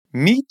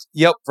Meet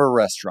Yelp for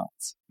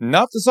restaurants.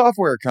 Not the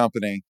software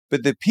company,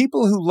 but the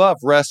people who love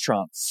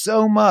restaurants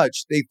so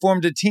much they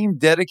formed a team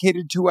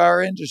dedicated to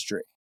our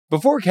industry.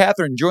 Before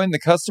Catherine joined the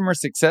customer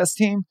success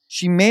team,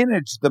 she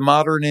managed the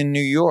Modern in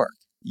New York.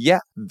 Yeah,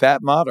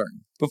 that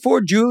Modern.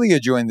 Before Julia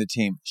joined the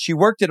team, she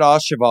worked at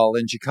Aucheval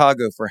in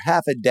Chicago for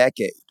half a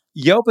decade.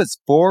 Yelp is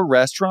for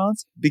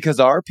restaurants because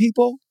our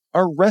people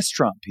are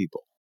restaurant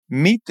people.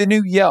 Meet the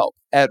new Yelp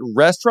at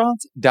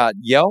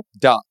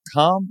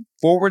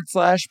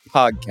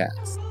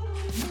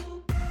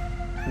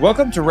restaurants.yelp.com/podcast.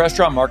 Welcome to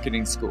Restaurant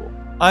Marketing School.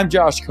 I'm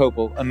Josh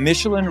Kopel, a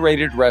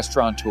Michelin-rated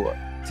restaurateur.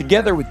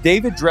 Together with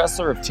David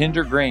Dressler of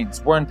Tender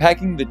Greens, we're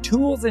unpacking the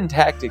tools and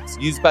tactics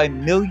used by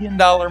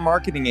million-dollar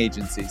marketing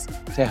agencies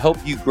to help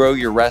you grow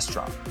your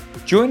restaurant.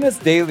 Join us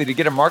daily to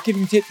get a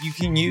marketing tip you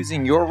can use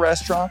in your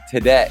restaurant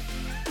today.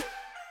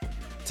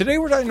 Today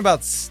we're talking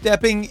about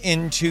stepping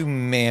into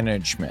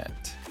management.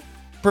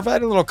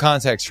 Provide a little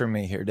context for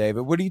me here,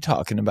 David. What are you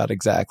talking about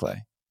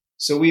exactly?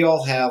 So we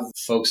all have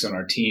folks on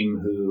our team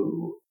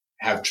who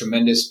have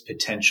tremendous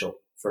potential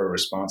for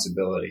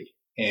responsibility.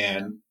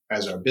 And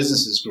as our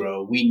businesses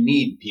grow, we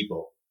need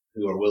people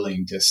who are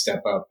willing to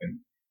step up and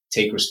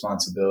take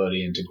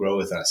responsibility and to grow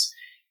with us.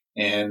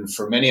 And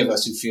for many of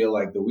us who feel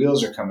like the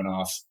wheels are coming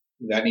off,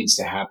 that needs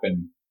to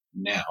happen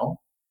now.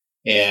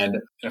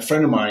 And a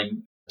friend of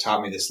mine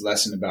taught me this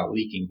lesson about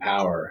leaking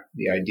power,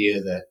 the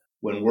idea that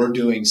when we're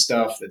doing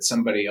stuff that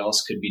somebody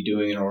else could be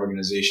doing in an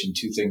organization,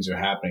 two things are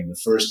happening. The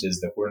first is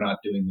that we're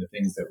not doing the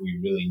things that we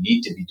really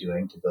need to be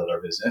doing to build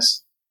our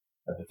business,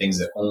 the things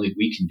that only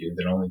we can do,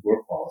 that only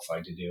we're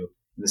qualified to do.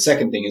 And the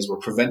second thing is we're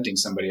preventing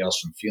somebody else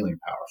from feeling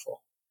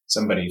powerful,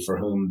 somebody for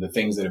whom the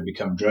things that have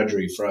become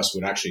drudgery for us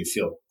would actually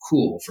feel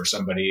cool for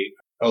somebody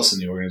else in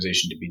the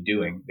organization to be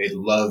doing. They'd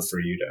love for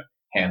you to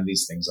hand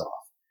these things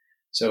off.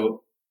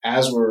 So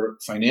as we're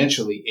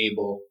financially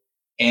able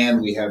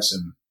and we have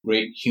some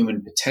great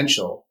human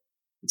potential,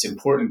 it's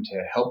important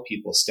to help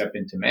people step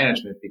into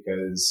management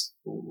because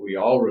we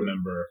all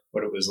remember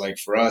what it was like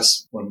for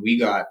us when we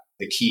got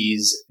the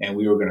keys and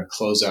we were going to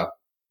close up.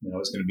 It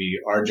was going to be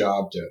our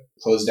job to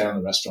close down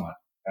the restaurant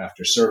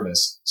after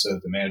service so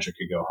that the manager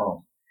could go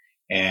home.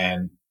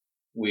 And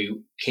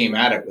we came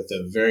at it with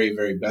the very,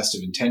 very best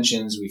of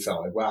intentions. We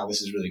felt like, wow,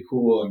 this is really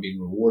cool. I'm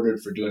being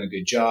rewarded for doing a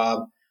good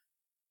job.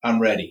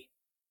 I'm ready.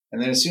 And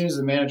then as soon as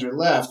the manager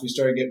left, we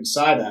started getting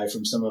side-eye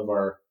from some of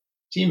our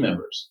team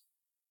members.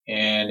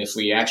 And if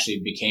we actually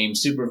became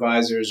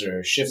supervisors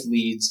or shift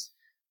leads,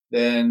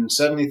 then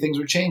suddenly things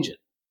were changing.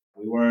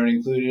 We weren't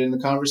included in the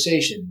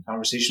conversation.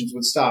 Conversations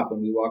would stop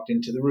when we walked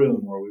into the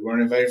room, or we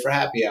weren't invited for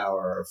happy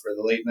hour or for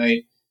the late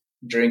night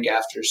drink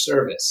after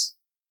service.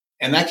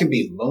 And that can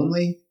be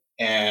lonely.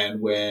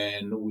 And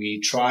when we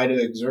try to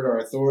exert our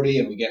authority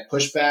and we get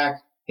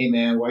pushback, hey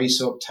man, why are you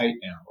so uptight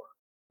now?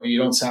 Or you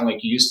don't sound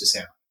like you used to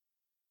sound.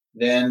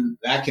 Then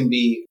that can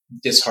be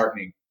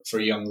disheartening for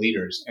young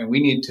leaders. And we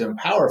need to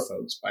empower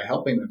folks by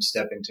helping them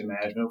step into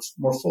management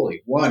more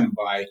fully. One,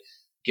 by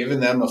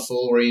giving them a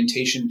full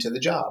orientation to the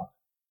job,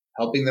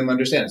 helping them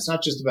understand. It's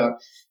not just about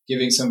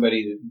giving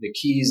somebody the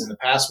keys and the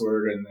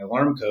password and the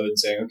alarm code and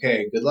saying,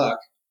 okay, good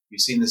luck.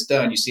 You've seen this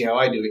done. You see how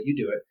I do it. You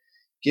do it.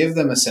 Give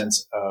them a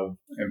sense of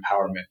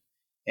empowerment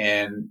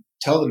and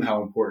tell them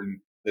how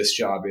important this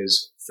job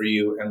is for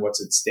you and what's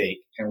at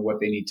stake and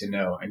what they need to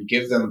know, and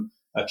give them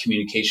a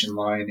communication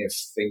line if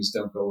things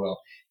don't go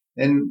well.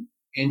 Then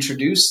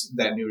introduce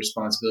that new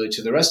responsibility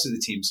to the rest of the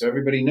team so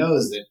everybody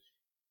knows that,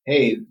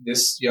 hey,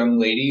 this young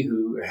lady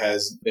who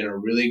has been a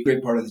really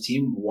great part of the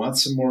team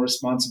wants some more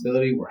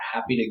responsibility. We're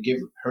happy to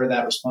give her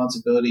that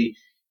responsibility,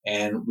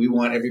 and we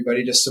want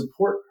everybody to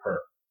support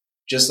her,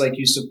 just like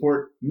you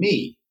support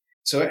me.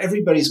 So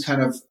everybody's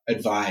kind of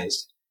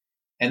advised.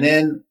 And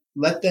then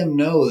let them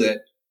know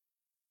that,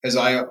 as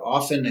I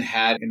often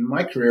had in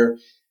my career,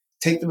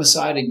 take them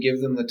aside and give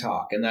them the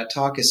talk. And that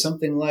talk is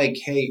something like,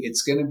 hey,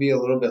 it's going to be a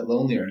little bit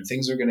lonelier and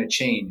things are going to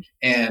change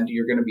and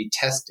you're going to be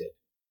tested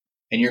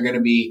and you're going to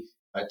be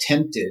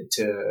tempted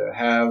to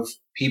have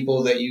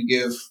people that you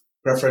give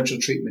preferential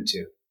treatment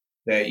to,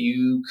 that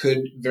you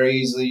could very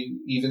easily,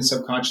 even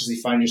subconsciously,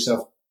 find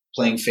yourself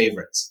playing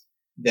favorites,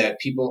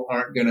 that people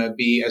aren't going to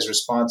be as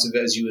responsive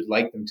as you would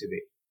like them to be.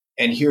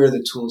 And here are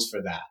the tools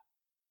for that.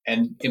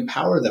 And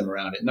empower them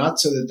around it, not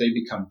so that they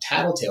become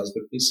tattletales,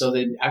 but so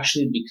they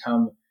actually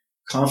become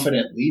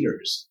confident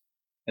leaders,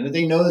 and that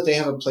they know that they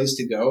have a place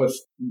to go. If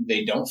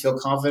they don't feel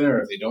confident or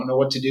if they don't know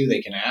what to do,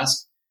 they can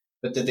ask,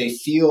 but that they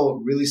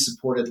feel really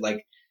supported,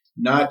 like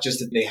not just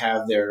that they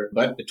have their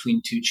butt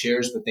between two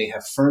chairs, but they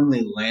have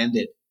firmly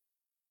landed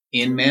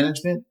in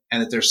management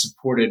and that they're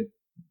supported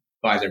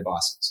by their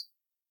bosses.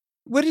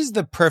 What is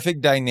the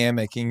perfect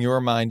dynamic in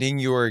your mind, in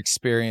your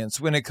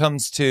experience, when it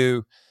comes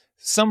to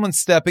someone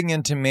stepping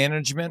into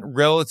management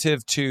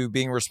relative to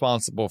being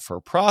responsible for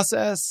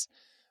process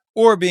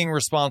or being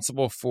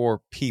responsible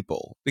for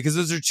people? Because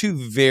those are two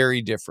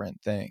very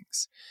different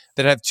things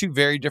that have two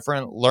very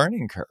different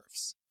learning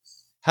curves.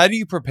 How do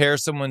you prepare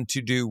someone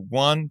to do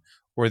one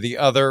or the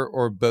other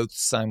or both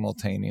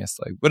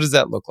simultaneously? What does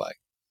that look like?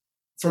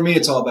 For me,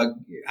 it's all about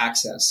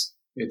access.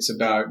 It's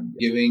about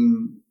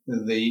giving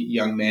the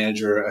young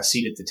manager a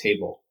seat at the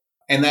table.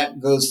 And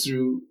that goes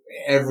through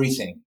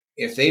everything.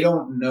 If they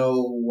don't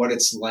know what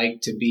it's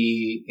like to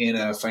be in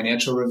a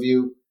financial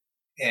review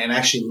and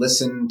actually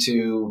listen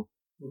to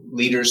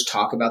leaders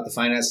talk about the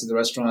finance of the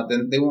restaurant,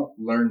 then they won't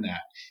learn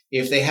that.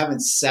 If they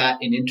haven't sat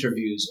in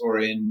interviews or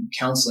in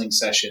counseling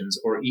sessions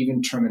or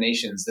even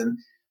terminations, then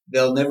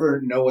they'll never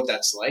know what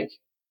that's like.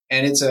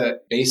 And it's a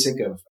basic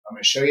of, I'm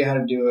going to show you how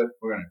to do it.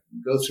 We're going to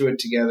go through it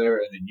together,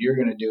 and then you're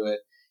going to do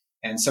it.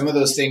 And some of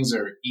those things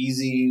are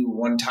easy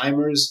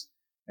one-timers,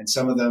 and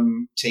some of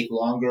them take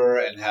longer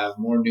and have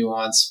more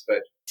nuance.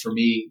 But for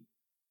me,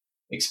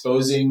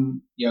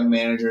 exposing young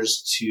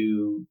managers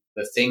to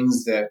the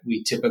things that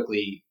we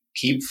typically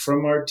keep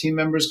from our team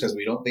members because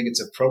we don't think it's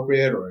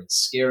appropriate or it's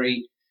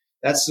scary,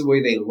 that's the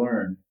way they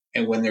learn.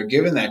 And when they're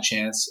given that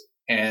chance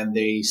and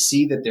they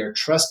see that they're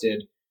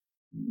trusted,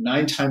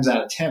 9 times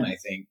out of 10, I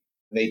think,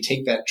 they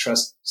take that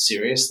trust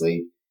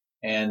seriously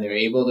and they're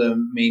able to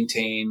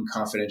maintain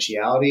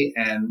confidentiality.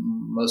 And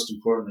most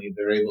importantly,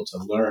 they're able to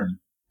learn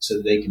so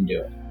that they can do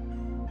it.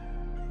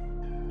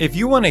 If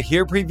you want to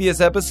hear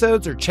previous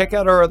episodes or check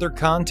out our other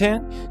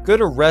content, go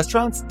to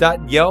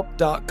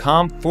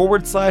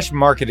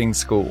restaurants.yelp.com/marketing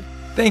school.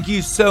 Thank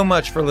you so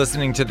much for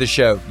listening to the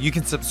show. You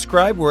can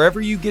subscribe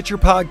wherever you get your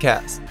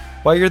podcasts.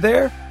 While you're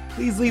there,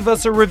 please leave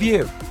us a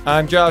review.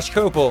 I'm Josh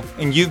Kopel,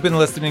 and you've been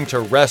listening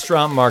to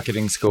Restaurant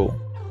Marketing School.